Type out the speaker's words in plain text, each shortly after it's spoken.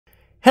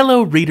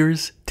Hello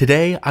readers,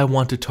 today I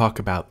want to talk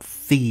about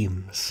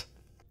themes.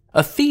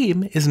 A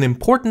theme is an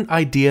important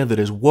idea that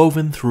is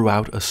woven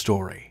throughout a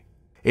story.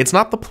 It's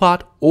not the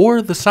plot or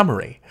the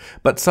summary,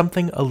 but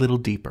something a little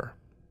deeper.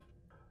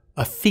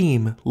 A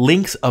theme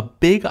links a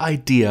big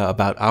idea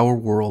about our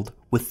world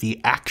with the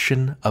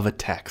action of a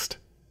text.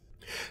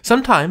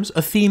 Sometimes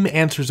a theme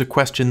answers a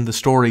question the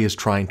story is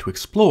trying to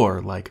explore,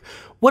 like,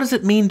 what does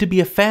it mean to be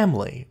a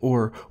family?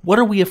 Or what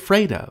are we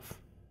afraid of?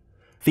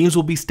 Themes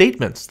will be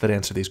statements that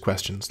answer these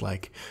questions,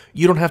 like,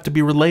 you don't have to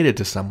be related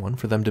to someone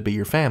for them to be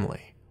your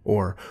family,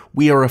 or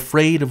we are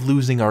afraid of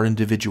losing our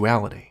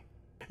individuality.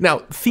 Now,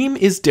 theme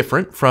is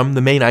different from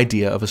the main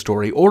idea of a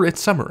story or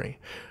its summary.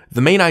 The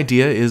main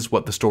idea is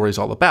what the story is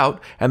all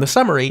about, and the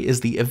summary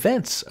is the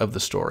events of the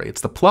story.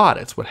 It's the plot,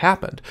 it's what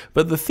happened.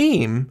 But the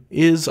theme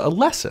is a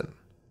lesson,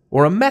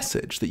 or a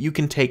message that you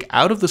can take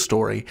out of the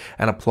story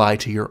and apply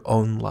to your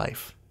own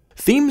life.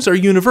 Themes are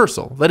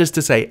universal, that is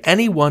to say,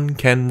 anyone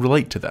can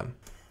relate to them.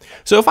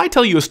 So if I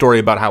tell you a story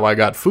about how I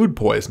got food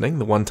poisoning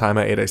the one time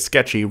I ate a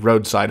sketchy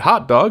roadside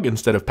hot dog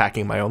instead of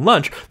packing my own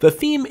lunch, the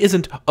theme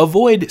isn't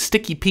avoid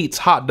Sticky Pete's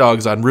hot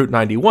dogs on Route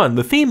 91.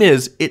 The theme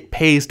is it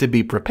pays to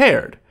be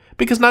prepared,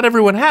 because not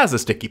everyone has a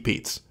Sticky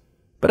Pete's,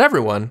 but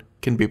everyone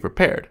can be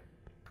prepared.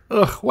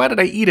 Ugh, why did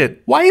I eat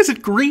it? Why is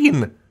it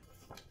green?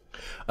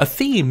 A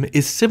theme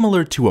is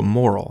similar to a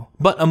moral,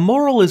 but a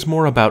moral is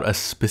more about a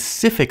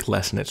specific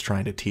lesson it's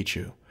trying to teach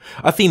you.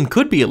 A theme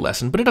could be a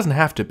lesson, but it doesn't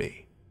have to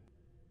be.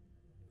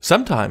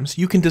 Sometimes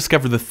you can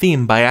discover the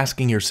theme by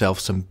asking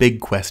yourself some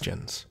big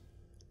questions.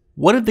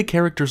 What did the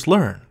characters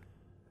learn?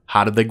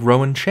 How did they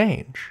grow and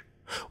change?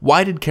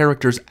 Why did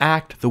characters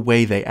act the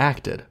way they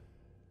acted?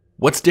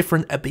 What's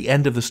different at the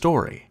end of the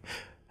story?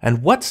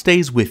 And what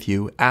stays with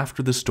you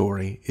after the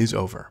story is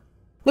over?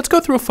 Let's go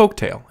through a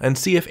folktale and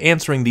see if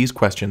answering these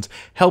questions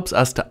helps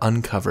us to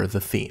uncover the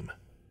theme.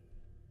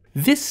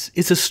 This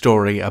is a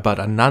story about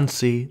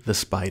Anansi the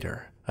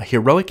spider, a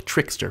heroic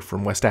trickster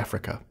from West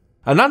Africa.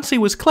 Anansi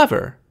was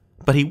clever,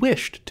 but he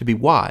wished to be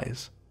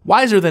wise.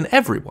 Wiser than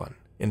everyone,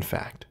 in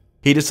fact.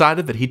 He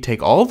decided that he'd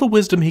take all the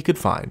wisdom he could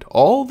find,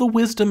 all the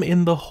wisdom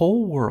in the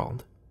whole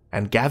world,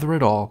 and gather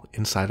it all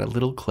inside a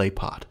little clay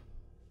pot.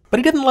 But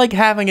he didn't like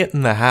having it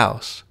in the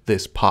house,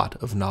 this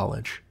pot of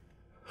knowledge.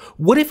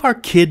 What if our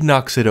kid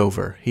knocks it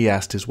over? He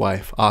asked his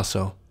wife,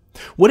 Aso.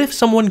 What if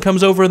someone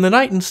comes over in the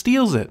night and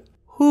steals it?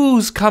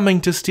 Who's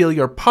coming to steal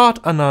your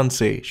pot,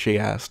 Anansi? She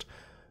asked.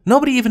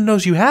 Nobody even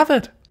knows you have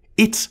it.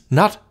 It's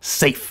not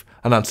safe,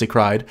 Anansi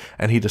cried,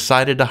 and he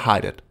decided to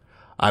hide it.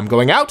 I'm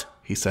going out,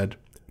 he said.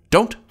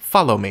 Don't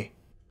follow me.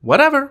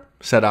 Whatever,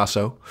 said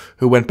Aso,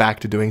 who went back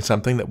to doing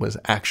something that was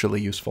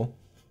actually useful.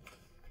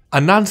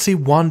 Anansi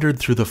wandered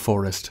through the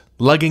forest,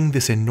 lugging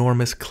this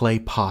enormous clay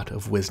pot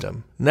of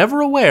wisdom,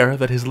 never aware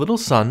that his little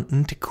son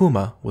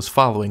Ntikuma was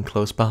following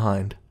close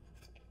behind.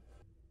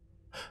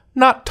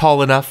 Not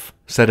tall enough,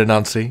 said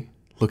Anansi,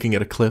 looking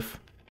at a cliff.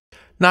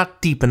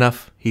 Not deep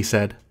enough, he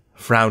said,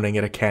 frowning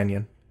at a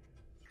canyon.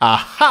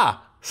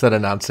 Aha, said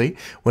Anansi,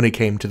 when he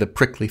came to the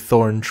prickly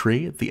thorn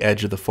tree at the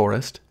edge of the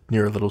forest,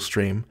 near a little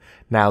stream.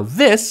 Now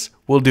this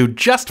will do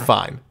just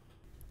fine.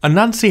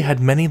 Anansi had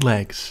many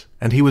legs,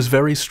 and he was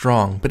very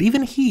strong, but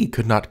even he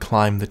could not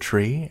climb the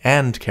tree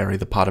and carry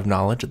the pot of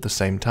knowledge at the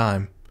same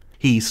time.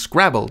 He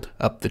scrabbled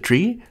up the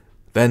tree,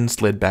 then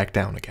slid back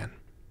down again.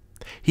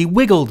 He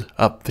wiggled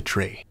up the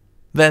tree,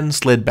 then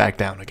slid back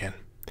down again.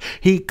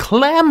 He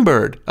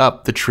clambered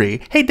up the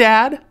tree. Hey,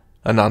 Dad,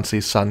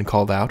 Anansi's son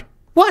called out.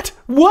 What?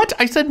 What?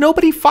 I said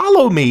nobody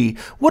follow me.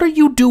 What are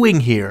you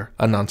doing here?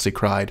 Anansi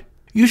cried.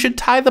 You should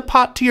tie the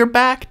pot to your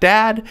back,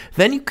 Dad.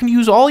 Then you can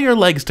use all your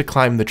legs to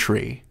climb the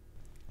tree.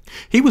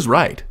 He was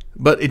right,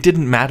 but it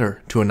didn't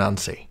matter to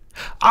Anansi.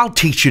 I'll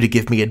teach you to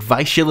give me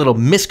advice, you little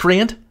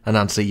miscreant,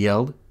 Anansi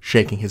yelled,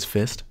 shaking his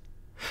fist.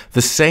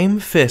 The same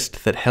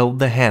fist that held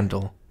the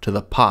handle to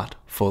the pot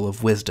full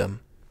of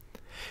wisdom.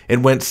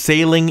 It went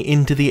sailing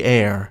into the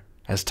air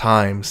as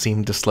time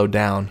seemed to slow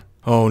down.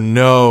 Oh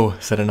no,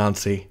 said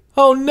Anansi.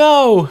 Oh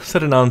no,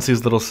 said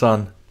Anansi's little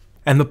son.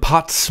 And the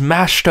pot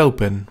smashed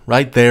open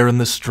right there in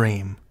the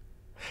stream,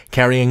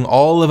 carrying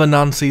all of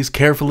Anansi's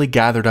carefully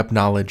gathered up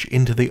knowledge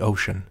into the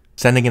ocean,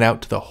 sending it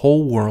out to the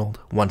whole world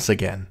once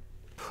again.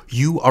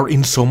 You are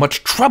in so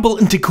much trouble,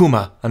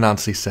 Ntikuma,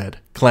 Anansi said,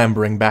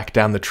 clambering back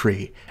down the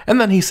tree. And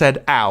then he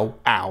said, ow,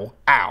 ow,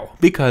 ow,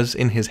 because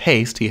in his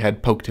haste he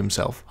had poked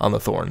himself on the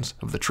thorns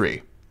of the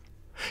tree.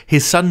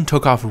 His son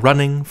took off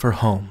running for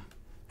home,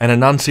 and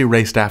Anansi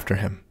raced after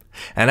him.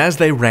 And as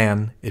they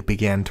ran, it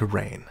began to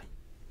rain.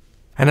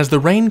 And as the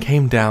rain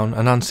came down,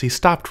 Anansi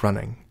stopped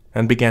running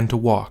and began to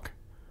walk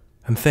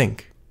and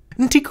think.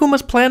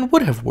 Ntikuma's plan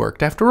would have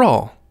worked after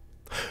all.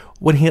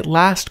 When he at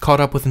last caught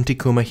up with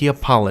Ntikuma, he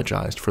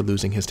apologized for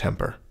losing his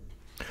temper.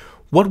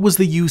 What was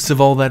the use of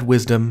all that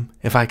wisdom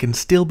if I can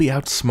still be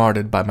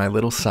outsmarted by my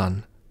little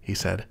son, he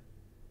said.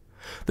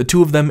 The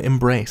two of them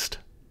embraced.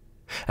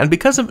 And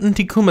because of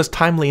Ntikuma's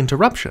timely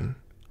interruption,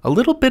 a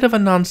little bit of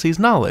Anansi's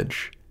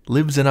knowledge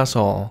lives in us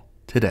all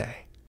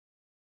today.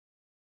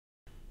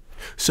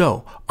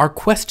 So, our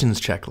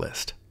questions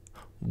checklist.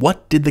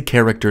 What did the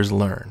characters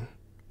learn?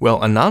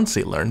 Well,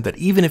 Anansi learned that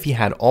even if he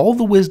had all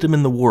the wisdom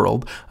in the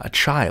world, a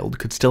child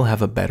could still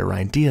have a better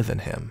idea than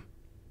him.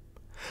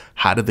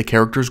 How did the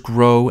characters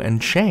grow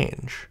and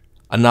change?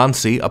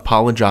 Anansi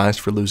apologized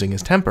for losing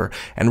his temper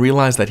and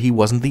realized that he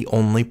wasn't the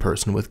only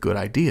person with good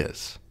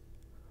ideas.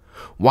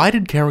 Why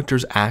did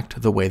characters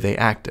act the way they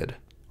acted?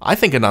 I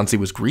think Anansi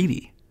was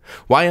greedy.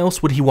 Why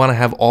else would he want to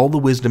have all the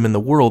wisdom in the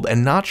world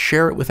and not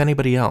share it with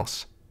anybody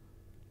else?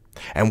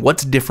 And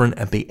what's different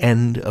at the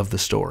end of the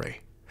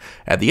story?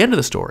 At the end of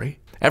the story,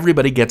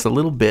 everybody gets a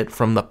little bit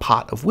from the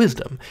pot of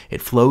wisdom.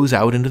 It flows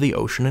out into the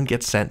ocean and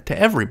gets sent to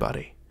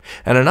everybody.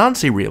 And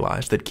Anansi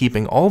realized that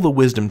keeping all the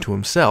wisdom to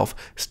himself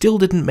still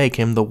didn't make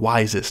him the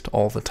wisest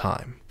all the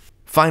time.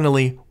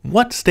 Finally,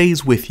 what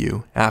stays with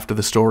you after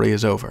the story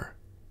is over?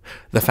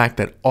 The fact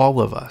that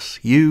all of us,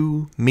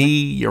 you, me,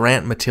 your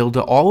Aunt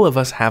Matilda, all of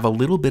us have a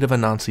little bit of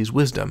Anansi's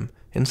wisdom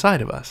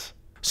inside of us.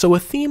 So a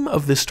theme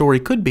of this story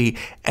could be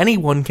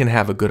anyone can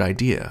have a good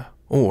idea,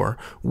 or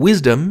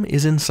wisdom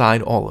is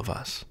inside all of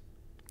us.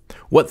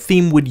 What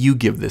theme would you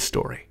give this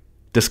story?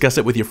 Discuss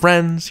it with your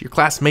friends, your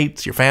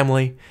classmates, your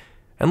family,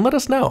 and let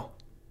us know.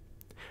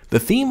 The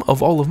theme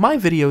of all of my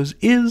videos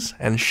is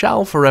and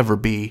shall forever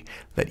be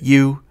that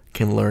you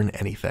can learn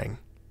anything.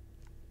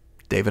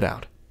 David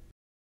out.